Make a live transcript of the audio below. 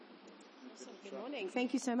Awesome. Good morning.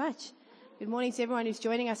 Thank you so much. Good morning to everyone who's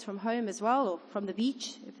joining us from home as well, or from the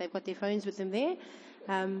beach, if they've got their phones with them there.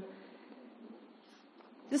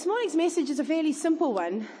 This morning's message is a fairly simple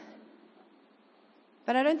one,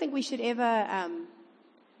 but I don't think we should ever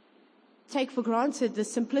take for granted the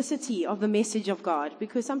simplicity of the message of God,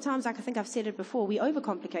 because sometimes, like I think I've said it before, we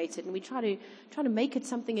overcomplicate it and we try to make it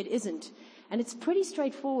something it isn't, and it's pretty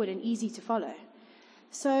straightforward and easy to follow.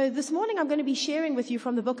 So this morning I'm going to be sharing with you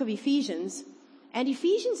from the book of Ephesians, and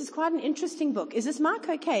Ephesians is quite an interesting book. Is this mic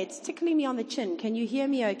okay? It's tickling me on the chin. Can you hear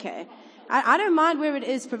me okay? I don't mind where it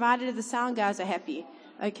is, provided the sound guys are happy.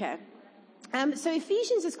 Okay. So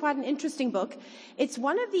Ephesians is quite an interesting book. It's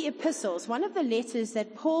one of the epistles, one of the letters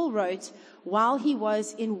that Paul wrote while he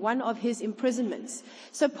was in one of his imprisonments.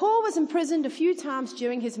 So Paul was imprisoned a few times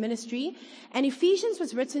during his ministry, and Ephesians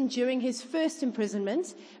was written during his first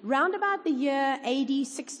imprisonment, round about the year AD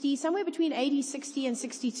 60, somewhere between AD 60 and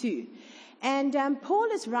 62. And Paul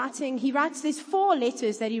is there's 4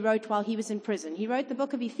 letters that he wrote while he was in prison. He wrote the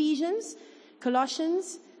book of Ephesians,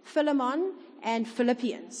 Colossians, Philemon, and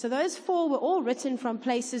Philippians. So those 4 were all written from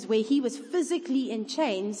places where he was physically in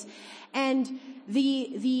chains. And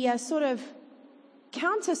the sort of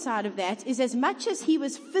counter side of that is, as much as he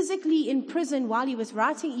was physically in prison while he was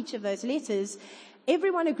writing each of those letters,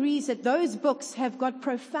 everyone agrees that those books have got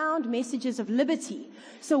profound messages of liberty.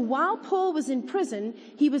 So while Paul was in prison,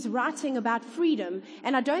 he was writing about freedom.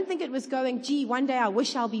 And I don't think it was going, gee, one day I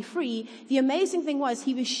wish I'll be free. The amazing thing was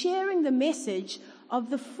he was sharing the message of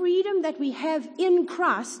the freedom that we have in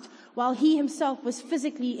Christ while he himself was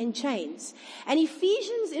physically in chains. And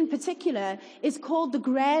Ephesians in particular is called the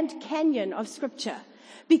Grand Canyon of Scripture,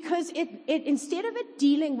 because it instead of it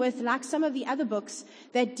dealing with, like some of the other books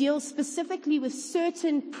that deal specifically with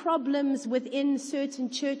certain problems within certain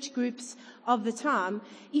church groups of the time,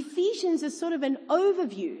 Ephesians is sort of an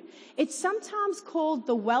overview. It's sometimes called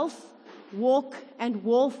the wealth, walk, and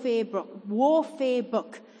warfare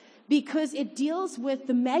book, because it deals with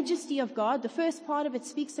the majesty of God. The first part of it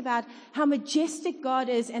speaks about how majestic God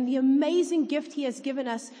is and the amazing gift he has given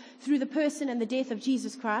us through the person and the death of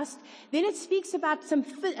Jesus Christ. Then it speaks about some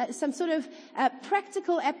sort of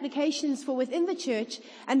practical applications for within the church.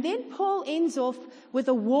 And then Paul ends off with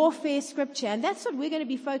a warfare scripture. And that's what we're going to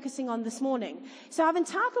be focusing on this morning. So I've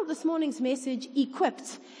entitled this morning's message,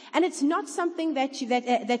 Equipped. And it's not something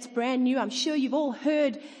that's brand new. I'm sure you've all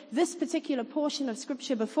heard this particular portion of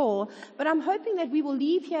scripture before, but I'm hoping that we will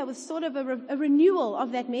leave here with sort of a renewal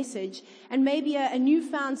of that message, and maybe a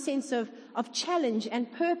newfound sense of challenge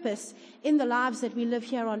and purpose in the lives that we live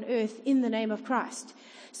here on earth in the name of Christ.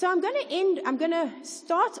 So I'm going to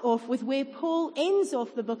start off with where Paul ends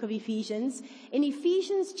off the book of Ephesians, in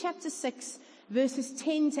Ephesians chapter 6, verses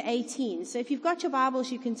 10 to 18. So if you've got your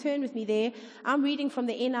Bibles, you can turn with me there. I'm reading from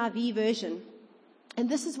the NIV version. And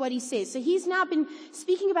this is what he says. So he's now been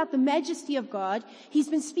speaking about the majesty of God. He's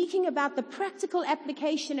been speaking about the practical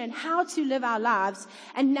application and how to live our lives.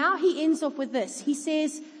 And now he ends off with this. He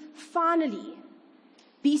says, finally,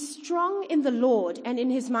 be strong in the Lord and in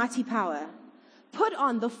his mighty power. Put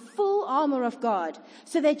on the full armor of God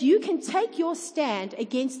so that you can take your stand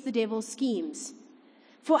against the devil's schemes.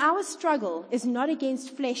 For our struggle is not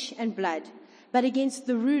against flesh and blood, but against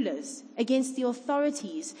the rulers, against the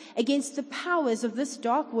authorities, against the powers of this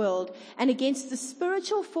dark world, and against the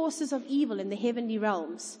spiritual forces of evil in the heavenly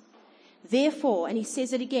realms. Therefore, and he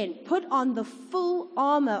says it again, put on the full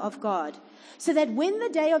armor of God, so that when the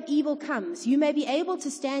day of evil comes, you may be able to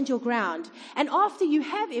stand your ground, and after you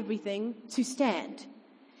have everything, to stand.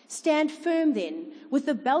 Stand firm then, with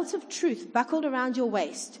the belt of truth buckled around your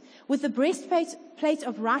waist, with the breastplate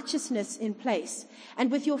of righteousness in place,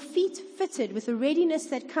 and with your feet fitted with the readiness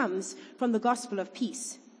that comes from the gospel of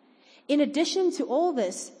peace. In addition to all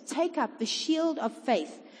this, take up the shield of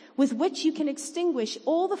faith, with which you can extinguish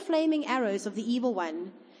all the flaming arrows of the evil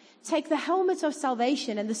one. Take the helmet of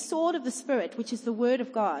salvation and the sword of the Spirit, which is the word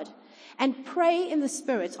of God, and pray in the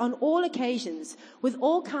Spirit on all occasions with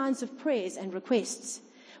all kinds of prayers and requests.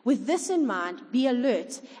 With this in mind, be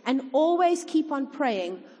alert and always keep on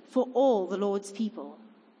praying for all the Lord's people.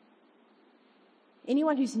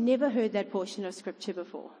 Anyone who's never heard that portion of scripture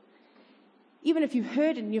before, even if you've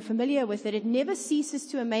heard it and you're familiar with it, it never ceases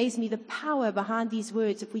to amaze me the power behind these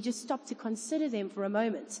words if we just stop to consider them for a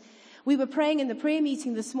moment. We were praying in the prayer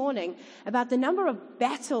meeting this morning about the number of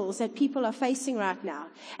battles that people are facing right now.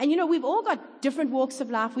 And we've all got different walks of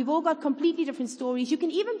life. We've all got completely different stories. You can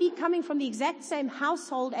even be coming from the exact same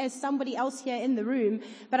household as somebody else here in the room,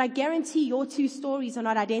 but I guarantee your 2 stories are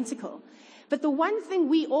not identical. But the one thing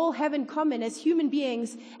we all have in common as human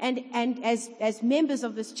beings and as members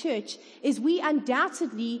of this church is we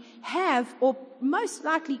undoubtedly have, or most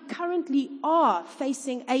likely currently are,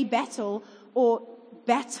 facing a battle or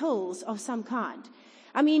battles of some kind.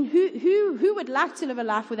 I mean, who would like to live a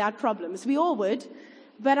life without problems? We all would.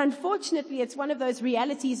 But unfortunately, it's one of those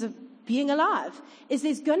realities of being alive, is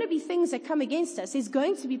there's going to be things that come against us. There's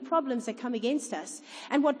going to be problems that come against us.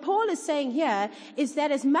 And what Paul is saying here is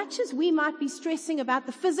that as much as we might be stressing about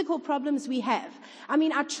the physical problems we have, I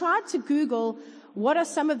mean, I tried to Google what are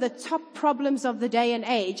some of the top problems of the day and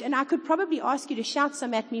age, and I could probably ask you to shout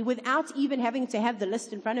some at me without even having to have the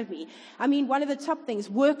list in front of me. I mean, one of the top things,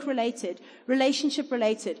 work-related,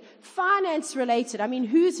 relationship-related, finance-related. I mean,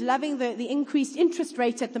 who's loving the increased interest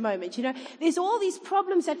rates at the moment? You know, there's all these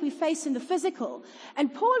problems that we face in the physical.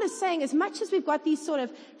 And Paul is saying, as much as we've got these sort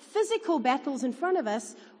of physical battles in front of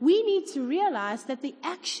us, we need to realize that the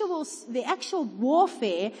actual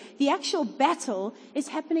warfare, the actual battle is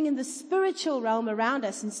happening in the spiritual realm around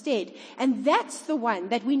us instead. And that's the one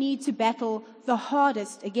that we need to battle the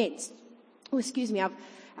hardest against. Oh, excuse me,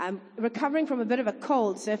 I'm recovering from a bit of a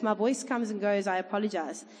cold, so if my voice comes and goes, I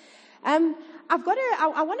apologize. I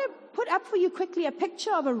want to put up for you quickly a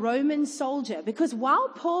picture of a Roman soldier, because while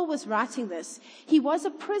Paul was writing this, he was a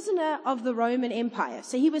prisoner of the Roman Empire.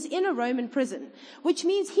 So he was in a Roman prison, which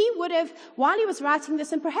means he would have, while he was writing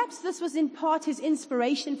this, and perhaps this was in part his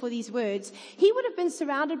inspiration for these words, he would have been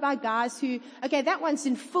surrounded by guys who, okay, that one's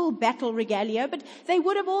in full battle regalia, but they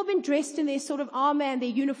would have all been dressed in their sort of armor and their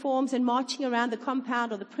uniforms and marching around the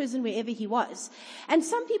compound or the prison wherever he was. And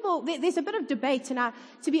some people, there's a bit of debate, and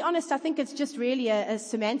to be honest, I think it's just really a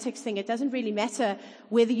semantics thing. It doesn't really matter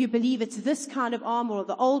whether you believe it's this kind of armor or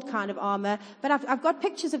the old kind of armor, but I've got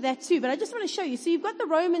pictures of that too. But I just want to show you. So you've got the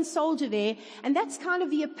Roman soldier there, and that's kind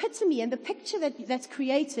of the epitome and the picture that's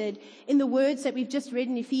created in the words that we've just read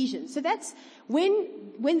in Ephesians. So that's when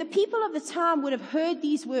the people of the time would have heard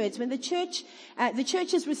these words, when the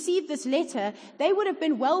churches received this letter, they would have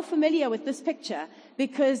been well familiar with this picture,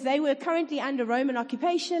 because they were currently under Roman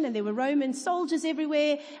occupation and there were Roman soldiers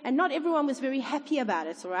everywhere, and not everyone was very happy about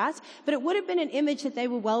it, all right? But it would have been an image that they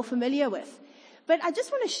were well familiar with. But I just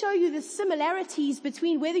want to show you the similarities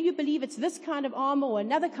between whether you believe it's this kind of armor or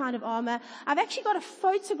another kind of armor. I've actually got a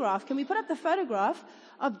photograph. Can we put up the photograph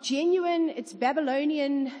of genuine, it's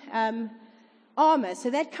Babylonian armor. So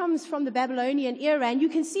that comes from the Babylonian era, and you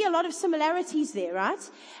can see a lot of similarities there, right?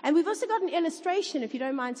 And we've also got an illustration, if you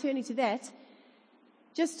don't mind turning to that,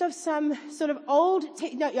 just of some sort of old,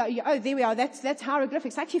 oh, there we are. That's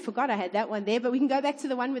hieroglyphics. I actually forgot I had that one there, but we can go back to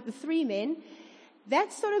the one with the 3 men.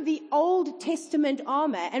 That's sort of the Old Testament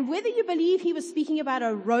armor. And whether you believe he was speaking about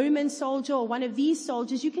a Roman soldier or one of these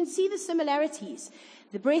soldiers, you can see the similarities.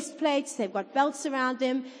 The breastplates, they've got belts around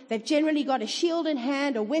them. They've generally got a shield in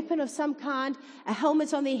hand, a weapon of some kind, a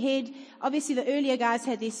helmet on their head. Obviously, the earlier guys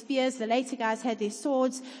had their spears. The later guys had their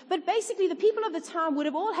swords. But basically, the people of the time would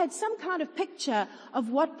have all had some kind of picture of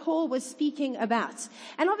what Paul was speaking about.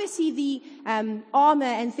 And obviously, the armor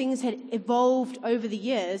and things had evolved over the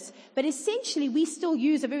years. But essentially, we still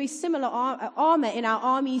use a very similar armor in our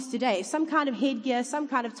armies today. Some kind of headgear, some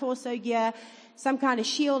kind of torso gear, some kind of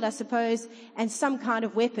shield, I suppose, and some kind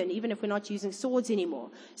of weapon, even if we're not using swords anymore.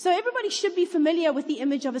 So everybody should be familiar with the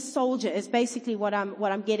image of a soldier, is basically what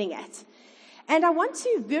I'm getting at. And I want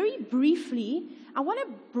to very briefly, I want to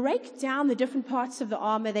break down the different parts of the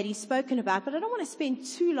armor that he's spoken about, but I don't want to spend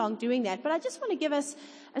too long doing that. But I just want to give us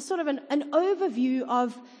a sort of an overview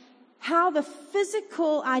of how the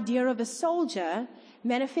physical idea of a soldier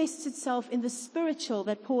manifests itself in the spiritual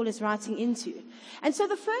that Paul is writing into. And so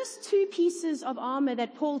the first 2 pieces of armor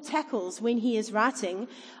that Paul tackles when he is writing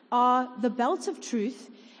are the belt of truth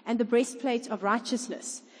and the breastplate of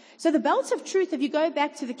righteousness. So the belt of truth, if you go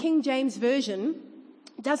back to the King James Version,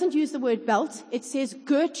 doesn't use the word belt. It says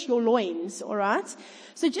girt your loins, all right?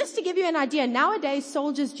 So just to give you an idea, nowadays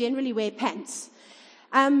soldiers generally wear pants.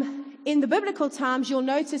 In the biblical times, you'll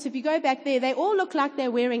notice if you go back there, they all look like they're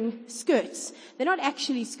wearing skirts. They're not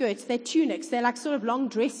actually skirts, they're tunics. They're like sort of long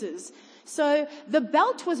dresses. So the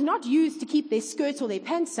belt was not used to keep their skirts or their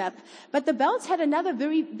pants up, but the belt had another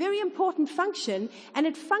very, very important function, and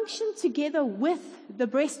it functioned together with the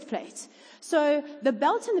breastplate. So the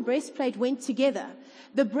belt and the breastplate went together.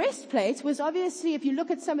 The breastplate was obviously, if you look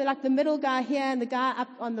at something like the middle guy here and the guy up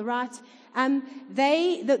on the right,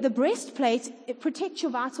 the breastplate, it protects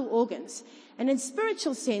your vital organs. And in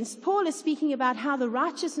spiritual sense, Paul is speaking about how the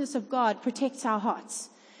righteousness of God protects our hearts.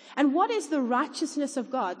 And what is the righteousness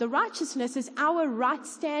of God? The righteousness is our right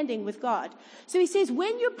standing with God. So he says,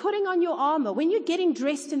 when you're putting on your armor, when you're getting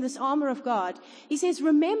dressed in this armor of God, he says,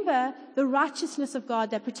 remember the righteousness of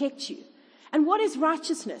God that protects you. And what is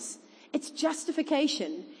righteousness? It's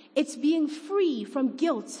justification. It's being free from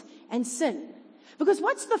guilt and sin. Because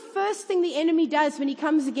what's the first thing the enemy does when he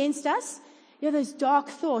comes against us? Those dark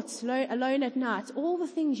thoughts, alone at night, all the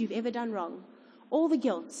things you've ever done wrong, all the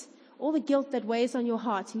guilt that weighs on your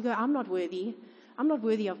heart. And you go, I'm not worthy. I'm not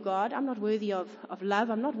worthy of God. I'm not worthy of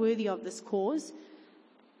love. I'm not worthy of this cause.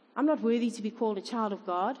 I'm not worthy to be called a child of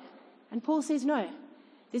God. And Paul says, no,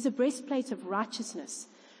 there's a breastplate of righteousness.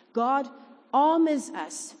 God armors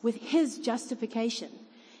us with his justification.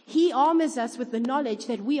 He armors us with the knowledge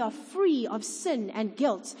that we are free of sin and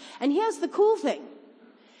guilt. And here's the cool thing.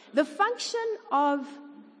 The function of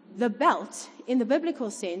the belt in the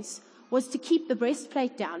biblical sense was to keep the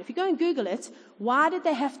breastplate down. If you go and Google it, why did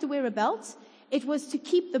they have to wear a belt? It was to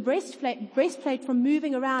keep the breastplate from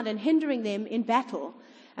moving around and hindering them in battle.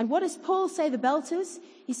 And what does Paul say the belt is?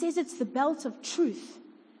 He says it's the belt of truth.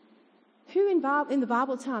 Who in the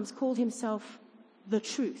Bible times called himself the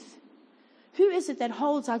truth? Who is it that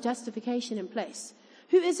holds our justification in place?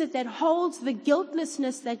 Who is it that holds the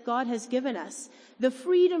guiltlessness that God has given us, the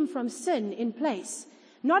freedom from sin in place?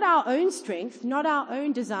 Not our own strength, not our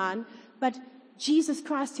own design, but Jesus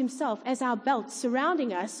Christ himself as our belt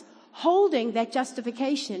surrounding us, holding that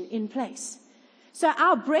justification in place. So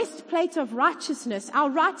our breastplate of righteousness, our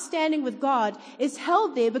right standing with God, is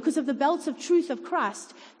held there because of the belt of truth of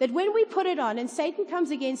Christ, that when we put it on and Satan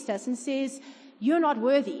comes against us and says, you're not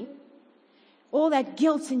worthy, all that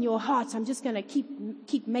guilt in your heart, I'm just going to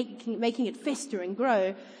keep making it fester and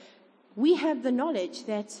grow. We have the knowledge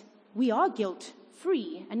that we are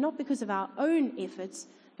guilt-free, and not because of our own efforts,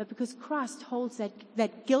 but because Christ holds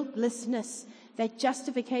that guiltlessness, that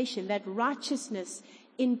justification, that righteousness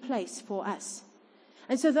in place for us.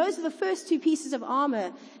 And so those are the first two pieces of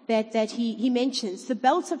armor that he mentions. The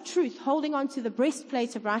belt of truth, holding on to the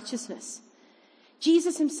breastplate of righteousness.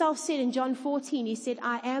 Jesus himself said in John 14, he said,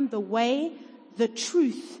 I am the way, the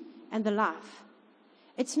truth, and the life.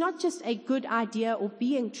 It's not just a good idea or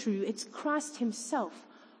being true. It's Christ himself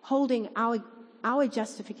holding our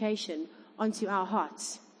justification onto our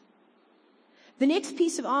hearts. The next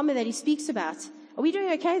piece of armor that he speaks about, are we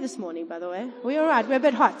doing okay this morning, by the way? Are we all right? We're a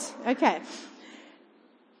bit hot. Okay.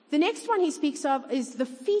 The next one he speaks of is the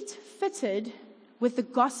feet fitted with the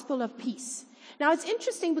gospel of peace. Now, it's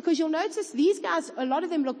interesting because you'll notice these guys, a lot of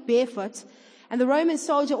them look barefoot, and the Roman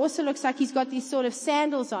soldier also looks like he's got these sort of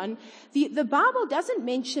sandals on. The Bible doesn't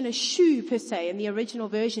mention a shoe per se in the original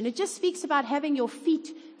version. It just speaks about having your feet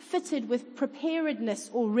fitted with preparedness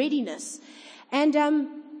or readiness. And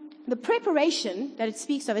the preparation that it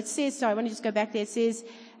speaks of, it says, sorry, I want to just go back there. It says,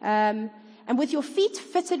 and with your feet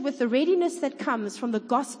fitted with the readiness that comes from the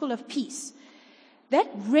gospel of peace. That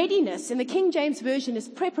readiness in the King James Version is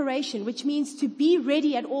preparation, which means to be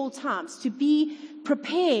ready at all times, to be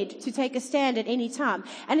prepared to take a stand at any time.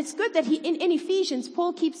 And it's good that in Ephesians,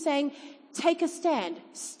 Paul keeps saying, take a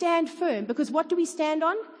stand firm, because what do we stand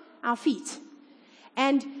on? Our feet.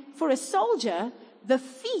 And for a soldier, the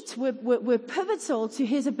feet were pivotal to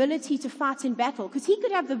his ability to fight in battle, because he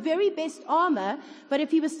could have the very best armor, but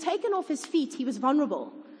if he was taken off his feet, he was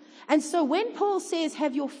vulnerable. And so when Paul says,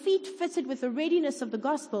 have your feet fitted with the readiness of the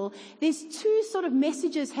gospel, there's two sort of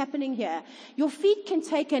messages happening here. Your feet can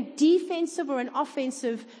take a defensive or an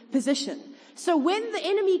offensive position. So when the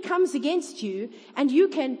enemy comes against you and you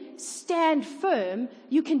can stand firm,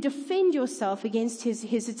 you can defend yourself against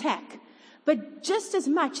his attack. But just as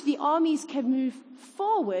much, the armies can move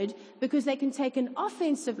forward because they can take an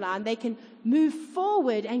offensive line. They can move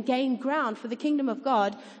forward and gain ground for the kingdom of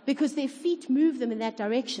God because their feet move them in that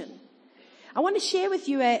direction. I want to share with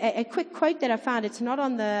you a quick quote that I found. It's not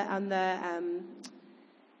on the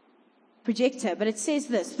projector, but it says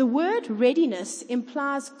this: the word readiness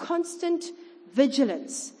implies constant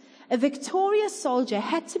vigilance. A victorious soldier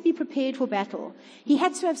had to be prepared for battle. He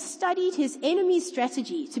had to have studied his enemy's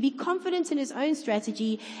strategy, to be confident in his own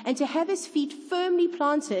strategy, and to have his feet firmly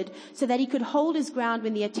planted so that he could hold his ground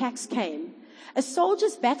when the attacks came. A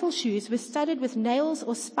soldier's battle shoes were studded with nails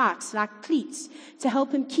or spikes like cleats to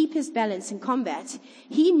help him keep his balance in combat.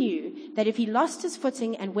 He knew that if he lost his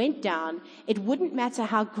footing and went down, it wouldn't matter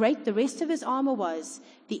how great the rest of his armor was,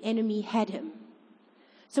 the enemy had him.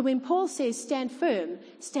 So when Paul says stand firm,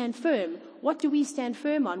 what do we stand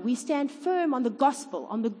firm on? We stand firm on the gospel,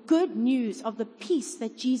 on the good news of the peace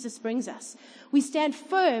that Jesus brings us. We stand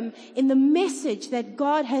firm in the message that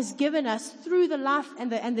God has given us through the life and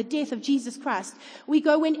the death of Jesus Christ. We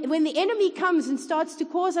go, when the enemy comes and starts to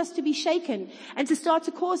cause us to be shaken and to start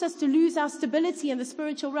to cause us to lose our stability in the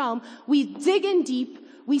spiritual realm, we dig in deep,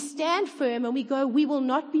 we stand firm, and we go, we will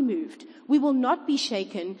not be moved. We will not be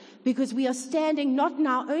shaken, because we are standing not in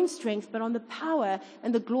our own strength, but on the power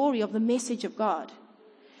and the glory of the message of God.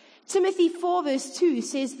 Timothy 4 verse 2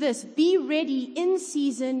 says this: be ready in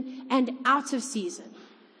season and out of season.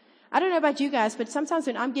 I don't know about you guys, but sometimes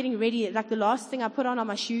when I'm getting ready, like the last thing I put on are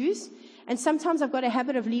my shoes. And sometimes I've got a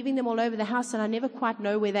habit of leaving them all over the house, and I never quite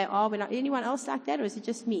know where they are. Anyone else like that, or is it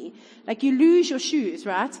just me? Like, you lose your shoes,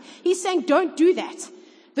 right? He's saying, don't do that.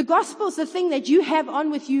 The gospel is the thing that you have on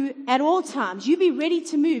with you at all times. You be ready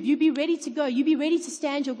to move. You be ready to go. You be ready to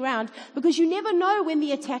stand your ground, because you never know when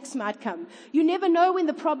the attacks might come. You never know when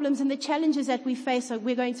the problems and the challenges that we face,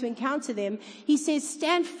 we're going to encounter them. He says,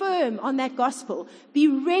 stand firm on that gospel. Be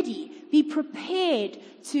ready. Be prepared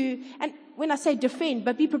to, and when I say defend,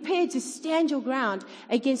 but be prepared to stand your ground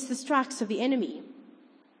against the strikes of the enemy.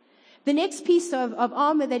 The next piece of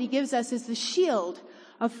armor that he gives us is the shield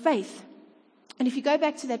of faith. And if you go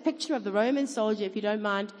back to that picture of the Roman soldier, if you don't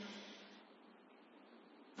mind,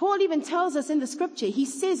 Paul even tells us in the scripture, he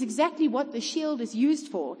says exactly what the shield is used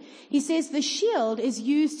for. He says the shield is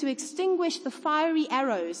used to extinguish the fiery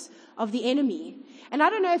arrows of the enemy. And I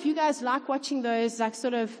don't know if you guys like watching those like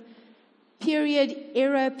sort of period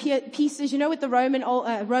era pieces, you know, with the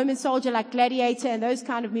Roman soldier, like Gladiator and those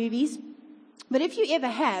kind of movies. But if you ever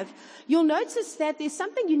have, you'll notice that there's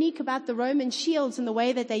something unique about the Roman shields and the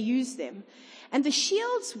way that they use them. And the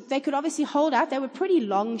shields, they could obviously hold out. They were pretty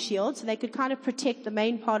long shields, so they could kind of protect the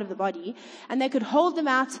main part of the body. And they could hold them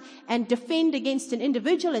out and defend against an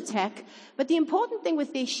individual attack. But the important thing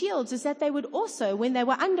with their shields is that they would also, when they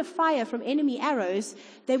were under fire from enemy arrows,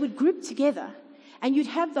 they would group together. And you'd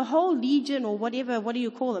have the whole legion, or whatever, what do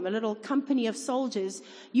you call them, a little company of soldiers.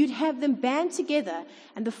 You'd have them band together,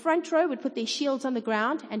 and the front row would put their shields on the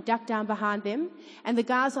ground and duck down behind them. And the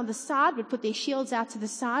guys on the side would put their shields out to the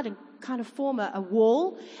side and kind of form a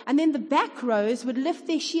wall. And then the back rows would lift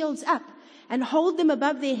their shields up and hold them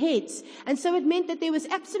above their heads. And so it meant that there was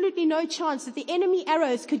absolutely no chance that the enemy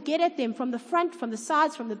arrows could get at them from the front, from the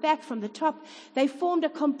sides, from the back, from the top. They formed a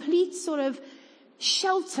complete sort of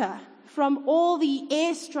shelter from all the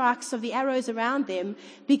airstrikes of the arrows around them,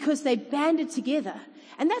 because they banded together.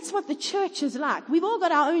 And that's what the church is like. We've all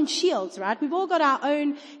got our own shields, right? We've all got our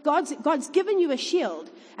own, God's given you a shield,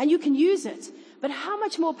 and you can use it. But how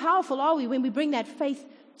much more powerful are we when we bring that faith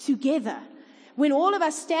together? When all of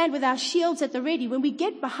us stand with our shields at the ready, when we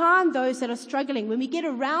get behind those that are struggling, when we get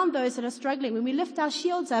around those that are struggling, when we lift our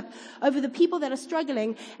shields up over the people that are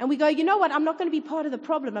struggling, and we go, you know what, I'm not going to be part of the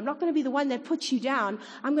problem. I'm not going to be the one that puts you down.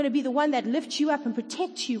 I'm going to be the one that lifts you up and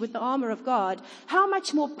protects you with the armor of God. How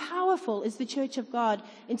much more powerful is the church of God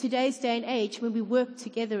in today's day and age when we work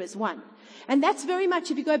together as one? And that's very much,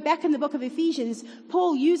 if you go back in the book of Ephesians,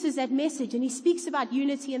 Paul uses that message, and he speaks about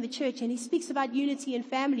unity in the church, and he speaks about unity in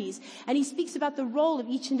families, and he speaks about the role of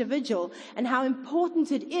each individual and how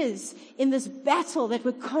important it is in this battle that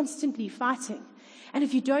we're constantly fighting. And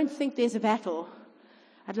if you don't think there's a battle,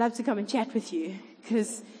 I'd love to come and chat with you,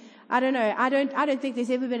 because I don't know, I don't think there's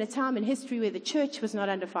ever been a time in history where the church was not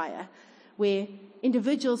under fire, where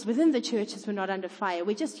individuals within the churches were not under fire,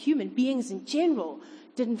 where just human beings in general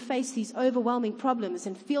didn't face these overwhelming problems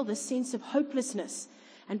and feel this sense of hopelessness.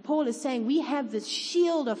 And Paul is saying we have this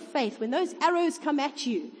shield of faith. When those arrows come at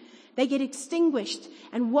you, they get extinguished.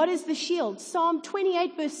 And what is the shield? Psalm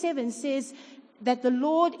 28 verse 7 says that the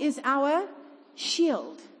Lord is our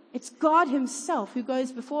shield. It's God himself who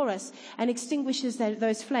goes before us and extinguishes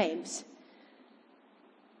those flames.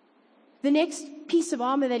 The next piece of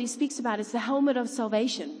armor that he speaks about is the helmet of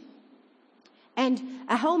salvation. And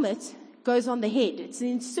a helmet goes on the head. It's an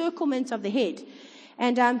encirclement of the head.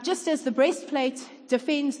 And just as the breastplate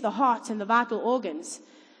defends the heart and the vital organs,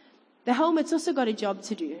 the helmet's also got a job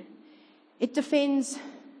to do. It defends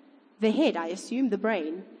the head, I assume, the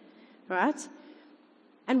brain, right?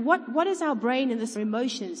 And what is our brain and this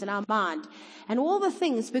emotions and our mind and all the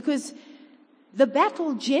things? Because the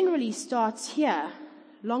battle generally starts here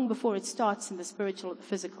long before it starts in the spiritual or the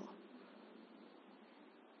physical.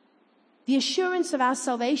 The assurance of our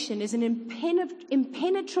salvation is an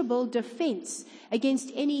impenetrable defense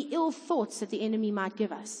against any ill thoughts that the enemy might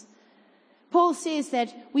give us. Paul says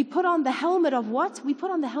that we put on the helmet of what? We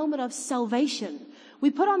put on the helmet of salvation. We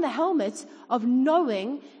put on the helmet of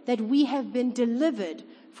knowing that we have been delivered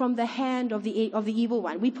from the hand of the evil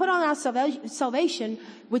one. We put on our salvation,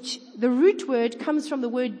 which the root word comes from the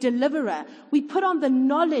word deliverer. We put on the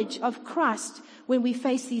knowledge of Christ when we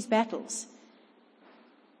face these battles.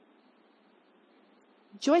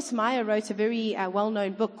 Joyce Meyer wrote a very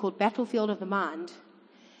well-known book called Battlefield of the Mind.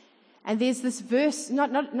 And there's this verse,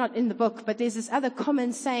 not in the book, but there's this other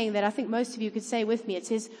common saying that I think most of you could say with me. It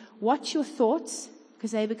says, watch your thoughts,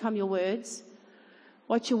 because they become your words.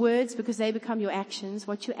 Watch your words, because they become your actions.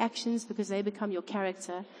 Watch your actions, because they become your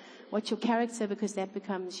character. Watch your character, because that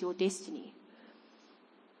becomes your destiny.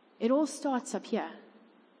 It all starts up here.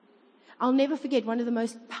 I'll never forget one of the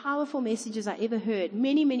most powerful messages I ever heard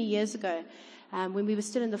many, many years ago, when we were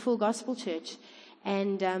still in the Full Gospel Church.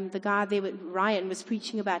 And the guy there, Ryan, was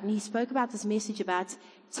preaching about, and he spoke about this message about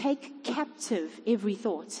take captive every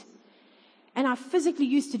thought. And I physically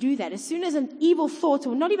used to do that. As soon as an evil thought,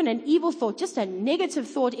 or not even an evil thought, just a negative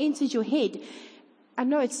thought enters your head, I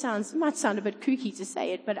know it might sound a bit kooky to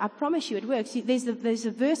say it, but I promise you it works. There's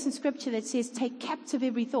a verse in Scripture that says, take captive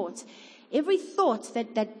every thought. Every thought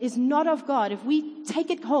that is not of God, if we take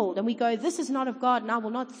it hold and we go, this is not of God and I will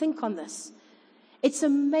not think on this. It's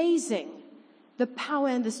amazing the power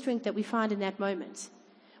and the strength that we find in that moment.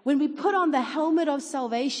 When we put on the helmet of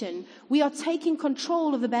salvation, we are taking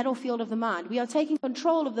control of the battlefield of the mind. We are taking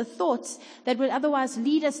control of the thoughts that would otherwise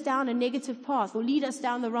lead us down a negative path, or lead us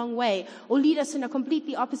down the wrong way, or lead us in a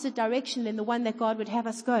completely opposite direction than the one that God would have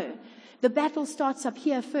us go. The battle starts up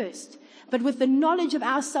here first, but with the knowledge of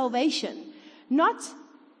our salvation, not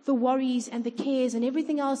the worries and the cares and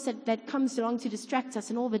everything else that comes along to distract us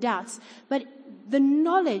and all the doubts, but the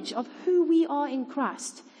knowledge of who we are in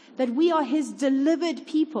Christ, that we are His delivered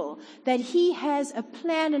people, that He has a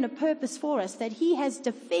plan and a purpose for us, that He has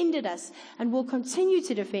defended us and will continue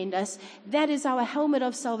to defend us. That is our helmet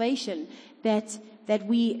of salvation that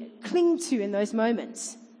we cling to in those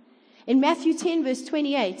moments. In Matthew 10 verse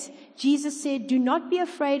 28, Jesus said, do not be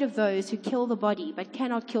afraid of those who kill the body but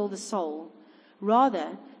cannot kill the soul.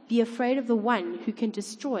 Rather, be afraid of the one who can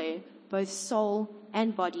destroy both soul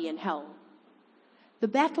and body in hell. The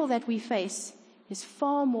battle that we face is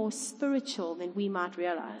far more spiritual than we might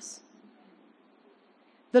realize.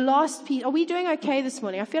 The last piece, are we doing okay this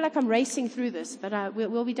morning? I feel like I'm racing through this, but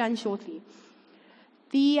we'll be done shortly.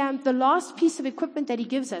 The last piece of equipment that He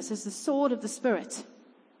gives us is the sword of the Spirit.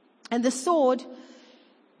 And the sword,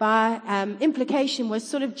 by implication, was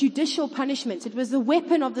sort of judicial punishment. It was the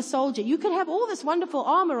weapon of the soldier. You could have all this wonderful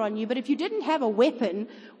armor on you, but if you didn't have a weapon,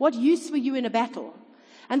 what use were you in a battle?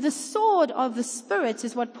 And the sword of the Spirit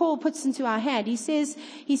is what Paul puts into our hand. He says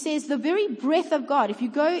the very breath of God. If you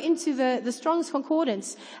go into the Strong's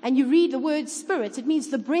Concordance and you read the word Spirit, it means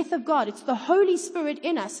the breath of God. It's the Holy Spirit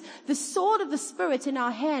in us. The sword of the Spirit in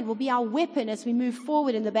our hand will be our weapon as we move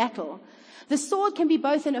forward in the battle. The sword can be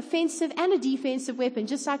both an offensive and a defensive weapon,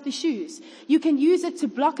 just like the shoes. You can use it to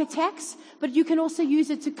block attacks, but you can also use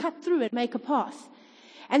it to cut through and make a path.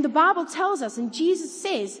 And the Bible tells us, and Jesus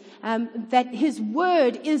says, that His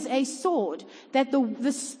word is a sword, that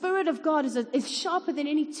the Spirit of God is sharper than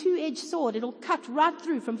any two-edged sword. It'll cut right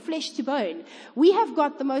through from flesh to bone. We have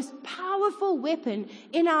got the most powerful weapon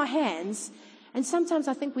in our hands, and sometimes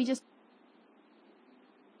I think we just...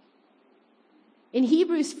 In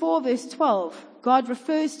Hebrews 4 verse 12, God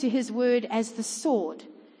refers to His word as the sword.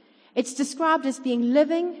 It's described as being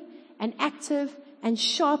living and active and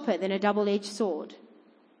sharper than a double-edged sword.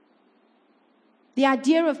 The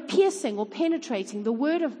idea of piercing or penetrating, the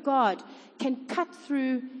word of God can cut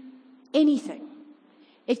through anything.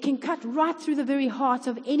 It can cut right through the very heart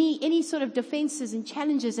of any sort of defenses and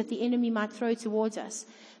challenges that the enemy might throw towards us.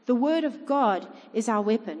 The word of God is our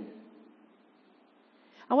weapon.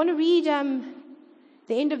 I want to read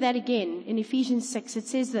the end of that again in Ephesians 6. It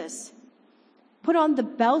says this: put on the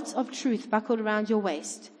belt of truth buckled around your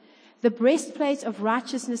waist, the breastplate of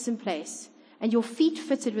righteousness in place, and your feet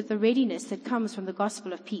fitted with the readiness that comes from the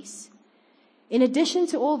gospel of peace. In addition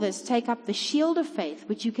to all this, take up the shield of faith,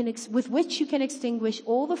 with which you can extinguish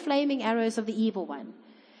all the flaming arrows of the evil one.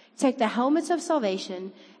 Take the helmet of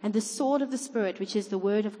salvation and the sword of the Spirit, which is the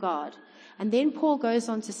word of God. And then Paul goes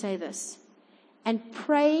on to say this: and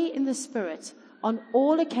pray in the Spirit on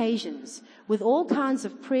all occasions with all kinds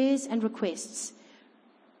of prayers and requests.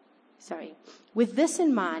 With this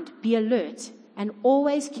in mind, be alert and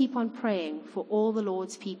always keep on praying for all the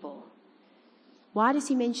Lord's people. Why does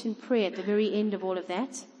he mention prayer at the very end of all of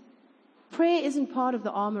that? Prayer isn't part of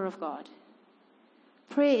the armor of God.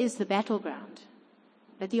 Prayer is the battleground,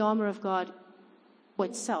 but the armor of God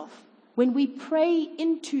itself When we pray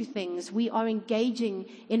into things, we are engaging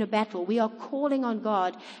in a battle. We are calling on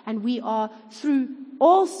God, and we are, through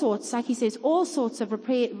all sorts, like he says, all sorts of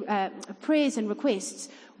prayers and requests,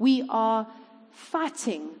 we are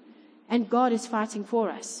fighting, and God is fighting for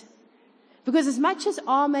us. Because as much as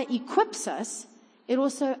armor equips us, it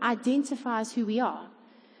also identifies who we are.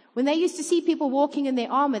 When they used to see people walking in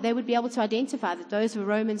their armor, they would be able to identify that those were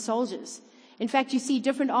Roman soldiers. In fact, you see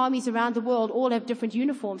different armies around the world all have different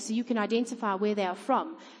uniforms, so you can identify where they are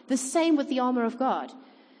from. The same with the armor of God.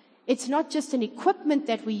 It's not just an equipment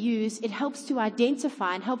that we use, it helps to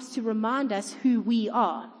identify and helps to remind us who we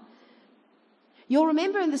are. You'll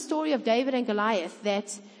remember in the story of David and Goliath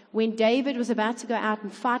that when David was about to go out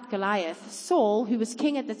and fight Goliath, Saul, who was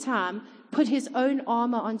king at the time, put his own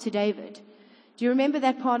armor onto David. Do you remember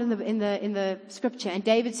that part in the scripture? And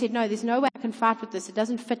David said, "No, there's no way I can fight with this. It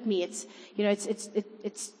doesn't fit me.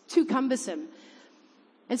 It's too cumbersome."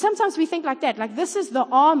 And sometimes we think like that, like this is the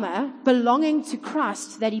armor belonging to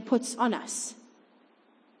Christ that he puts on us.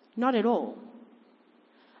 Not at all.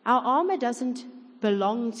 Our armor doesn't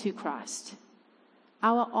belong to Christ.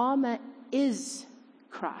 Our armor is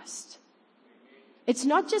Christ. It's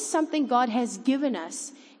not just something God has given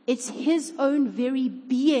us. It's his own very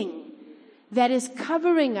being that is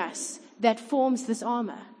covering us that forms this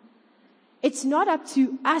armor. It's not up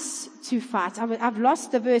to us to fight. I've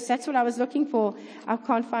lost the verse. That's what I was looking for. I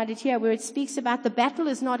can't find it here, where it speaks about the battle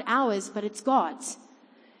is not ours, but it's God's.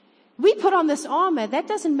 We put on this armor. That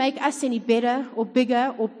doesn't make us any better or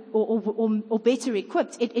bigger or better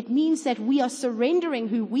equipped. It means that we are surrendering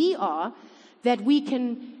who we are, that we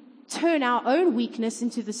can turn our own weakness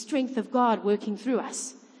into the strength of God working through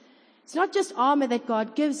us. It's not just armor that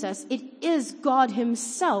God gives us. It is God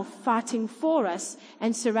himself fighting for us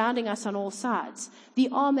and surrounding us on all sides. The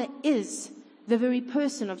armor is the very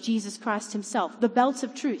person of Jesus Christ himself. The belt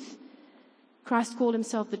of truth. Christ called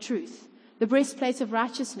himself the truth. The breastplate of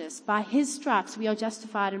righteousness. By his stripes we are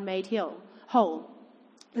justified and made whole.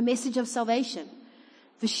 The message of salvation.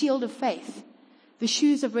 The shield of faith. The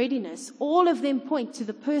shoes of readiness. All of them point to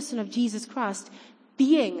the person of Jesus Christ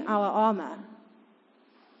being our armor.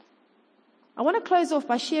 I want to close off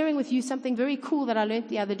by sharing with you something very cool that I learned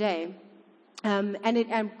the other day. I'm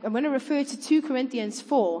going to refer to 2 Corinthians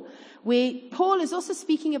 4, where Paul is also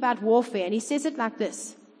speaking about warfare, and he says it like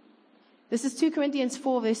this. This is 2 Corinthians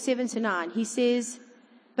 4, verse 7 to 9. He says,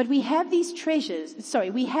 "But we have this treasure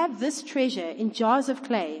in jars of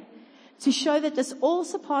clay, to show that this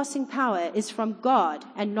all-surpassing power is from God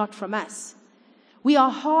and not from us. We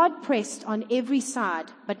are hard pressed on every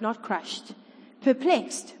side, but not crushed.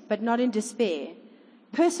 Perplexed, but not in despair.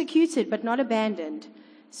 Persecuted, but not abandoned.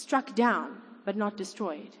 Struck down, but not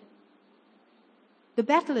destroyed." The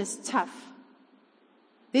battle is tough.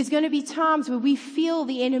 There's going to be times where we feel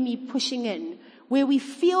the enemy pushing in, where we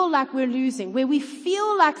feel like we're losing, where we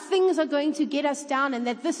feel like things are going to get us down and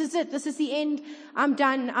that this is it, this is the end, I'm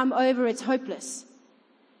done, I'm over, it's hopeless.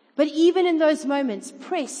 But even in those moments,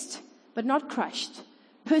 pressed, but not crushed.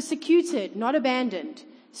 Persecuted, not abandoned.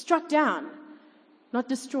 Struck down, not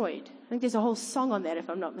destroyed. I think there's a whole song on that, if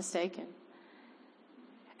I'm not mistaken.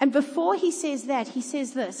 And before he says that, he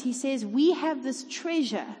says this. He says, we have this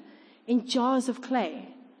treasure in jars of clay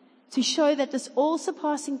to show that this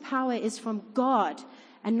all-surpassing power is from God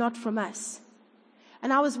and not from us.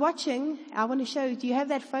 And I was watching, I want to show you, do you have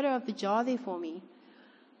that photo of the jar there for me?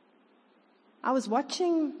 I was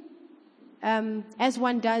watching, as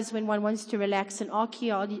one does when one wants to relax, an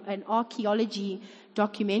archaeology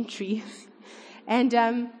documentary. And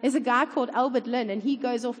there's a guy called Albert Lynn, and he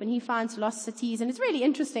goes off and he finds lost cities, and it's really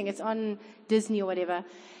interesting. It's on Disney or whatever.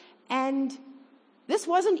 And this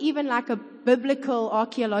wasn't even like a biblical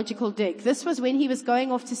archaeological dig. This was when he was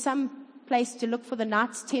going off to some place to look for the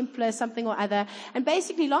Knights Templar, something or other. And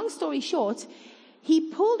basically, long story short,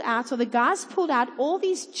 the guys pulled out all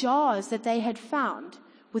these jars that they had found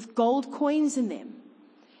with gold coins in them.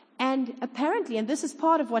 And apparently, and this is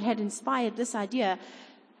part of what had inspired this idea,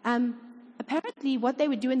 apparently what they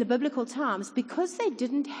would do in the biblical times, because they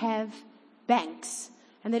didn't have banks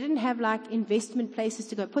and they didn't have like investment places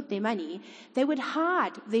to go put their money, they would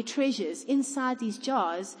hide their treasures inside these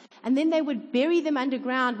jars, and then they would bury them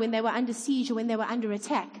underground when they were under siege or when they were under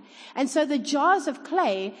attack. And so the jars of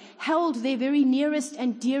clay held their very nearest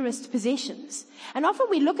and dearest possessions. And often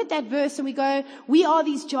we look at that verse and we go, we are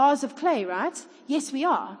these jars of clay, right? Yes, we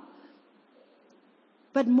are.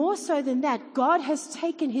 But more so than that, God has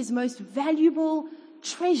taken his most valuable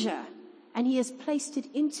treasure and he has placed it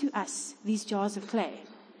into us, these jars of clay.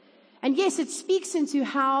 And yes, it speaks into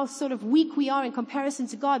how sort of weak we are in comparison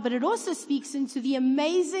to God, but it also speaks into the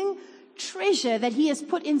amazing treasure that he has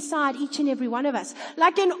put inside each and every one of us.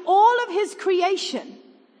 Like in all of his creation,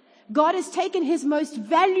 God has taken his most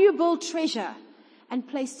valuable treasure and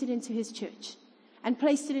placed it into his church, and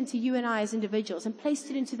placed it into you and I as individuals, and placed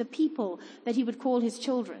it into the people that he would call his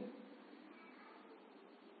children.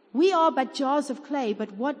 We are but jars of clay,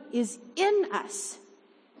 but what is in us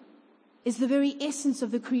is the very essence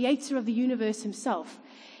of the creator of the universe himself.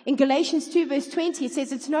 In Galatians 2 verse 20, it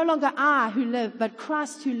says, it's no longer I who live, but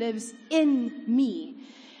Christ who lives in me.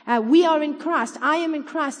 We are in Christ. I am in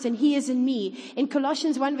Christ and he is in me. In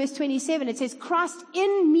Colossians 1 verse 27, it says, Christ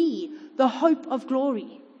in me, the hope of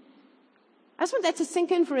glory. I just want that to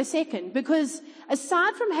sink in for a second, because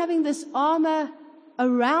aside from having this armor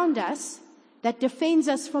around us that defends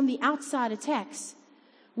us from the outside attacks,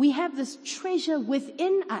 we have this treasure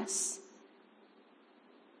within us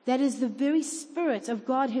that is the very Spirit of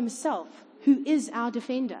God himself, who is our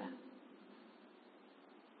defender.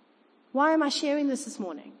 Why am I sharing this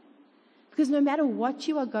morning? Because no matter what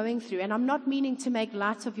you are going through, and I'm not meaning to make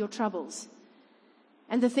light of your troubles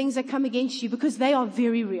and the things that come against you, because they are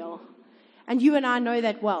very real. And you and I know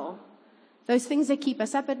that well. Those things that keep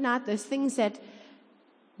us up at night, those things that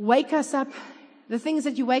wake us up, the things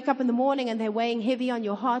that you wake up in the morning and they're weighing heavy on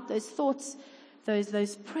your heart, those thoughts,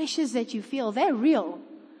 those pressures that you feel, they're real.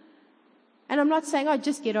 And I'm not saying,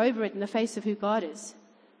 just get over it in the face of who God is.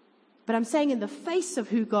 But I'm saying in the face of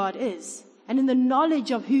who God is, and in the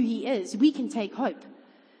knowledge of who he is, we can take hope.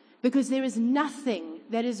 Because there is nothing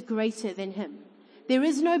that is greater than him. There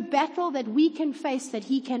is no battle that we can face that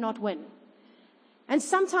he cannot win. And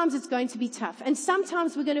sometimes it's going to be tough. And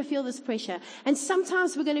sometimes we're going to feel this pressure. And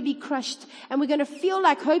sometimes we're going to be crushed. And we're going to feel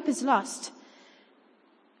like hope is lost.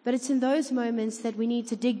 But it's in those moments that we need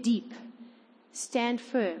to dig deep, stand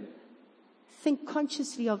firm, think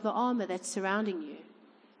consciously of the armor that's surrounding you.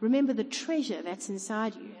 Remember the treasure that's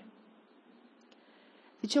inside you.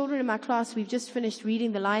 The children in my class, we've just finished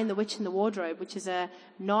reading The Lion, the Witch, and the Wardrobe, which is a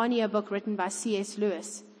Narnia book written by C.S.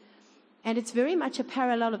 Lewis. And it's very much a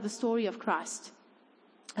parallel of the story of Christ.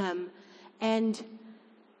 And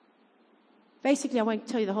basically, I won't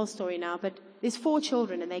tell you the whole story now, but there's 4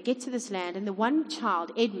 children, and they get to this land, and the one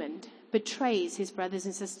child, Edmund, betrays his brothers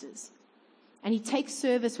and sisters. And he takes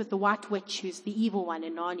service with the White Witch, who's the evil one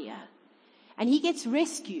in Narnia. And he gets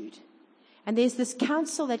rescued. And there's this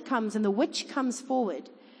council that comes, and the witch comes forward.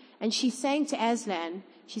 And she's saying to Aslan,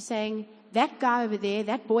 she's saying, that guy over there,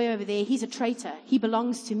 that boy over there, he's a traitor. He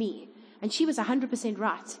belongs to me. And she was 100%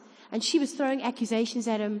 right. And she was throwing accusations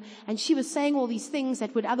at him. And she was saying all these things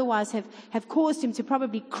that would otherwise have caused him to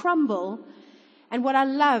probably crumble. And what I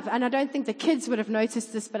love, and I don't think the kids would have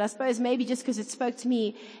noticed this, but I suppose maybe just because it spoke to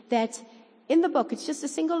me, that in the book, it's just a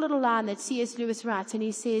single little line that C.S. Lewis writes, and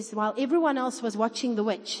he says, while everyone else was watching the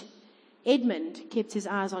witch, Edmund kept his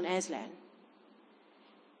eyes on Aslan.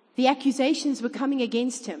 The accusations were coming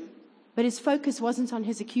against him, but his focus wasn't on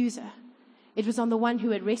his accuser. It was on the one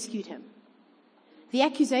who had rescued him. The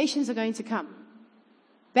accusations are going to come.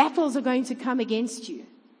 Battles are going to come against you.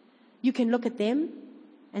 You can look at them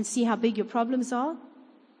and see how big your problems are,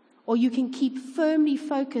 or you can keep firmly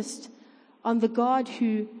focused on the God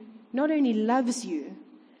who not only loves you,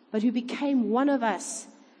 but who became one of us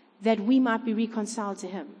that we might be reconciled to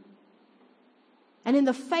him. And in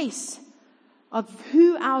the face of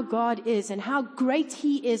who our God is and how great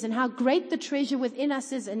he is and how great the treasure within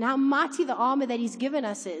us is and how mighty the armor that he's given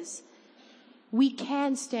us is, we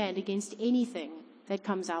can stand against anything that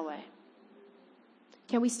comes our way.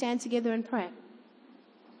 Can we stand together and pray?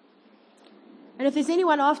 And if there's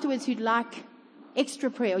anyone afterwards who'd like extra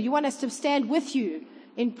prayer, or you want us to stand with you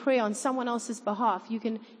in prayer on someone else's behalf, you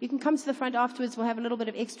can come to the front afterwards. We'll have a little bit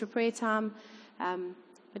of extra prayer time.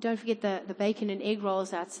 But don't forget the bacon and egg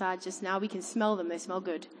rolls outside just now. We can smell them. They smell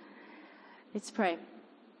good. Let's pray.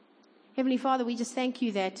 Heavenly Father, we just thank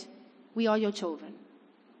you that we are your children.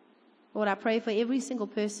 Lord, I pray for every single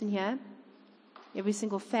person here, every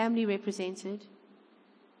single family represented,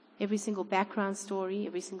 every single background story,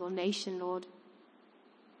 every single nation, Lord.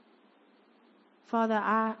 Father,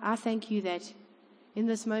 I thank you that in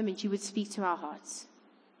this moment you would speak to our hearts.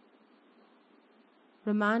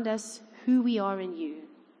 Remind us who we are in you.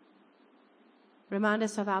 Remind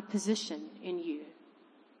us of our position in you.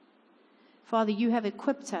 Father, you have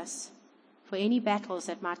equipped us for any battles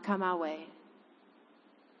that might come our way.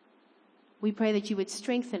 We pray that you would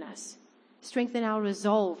strengthen us, strengthen our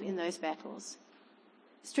resolve in those battles,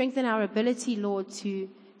 strengthen our ability, Lord, to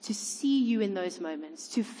see you in those moments,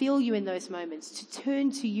 to feel you in those moments, to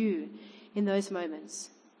turn to you in those moments.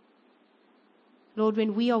 Lord,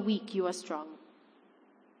 when we are weak, you are strong.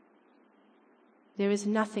 There is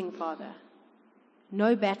nothing, Father,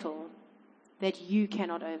 no battle that you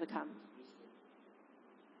cannot overcome.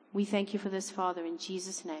 We thank you for this, Father, in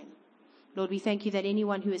Jesus' name. Lord, we thank you that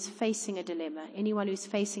anyone who is facing a dilemma, anyone who's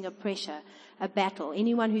facing a pressure, a battle,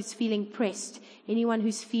 anyone who's feeling pressed, anyone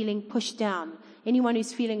who's feeling pushed down, anyone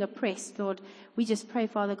who's feeling oppressed, Lord, we just pray,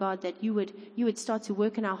 Father God, that you would start to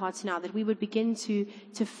work in our hearts now, that we would begin to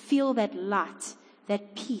feel that light,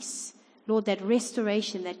 that peace, Lord, that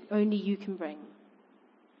restoration that only you can bring.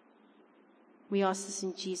 We ask this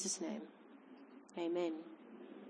in Jesus' name. Amen.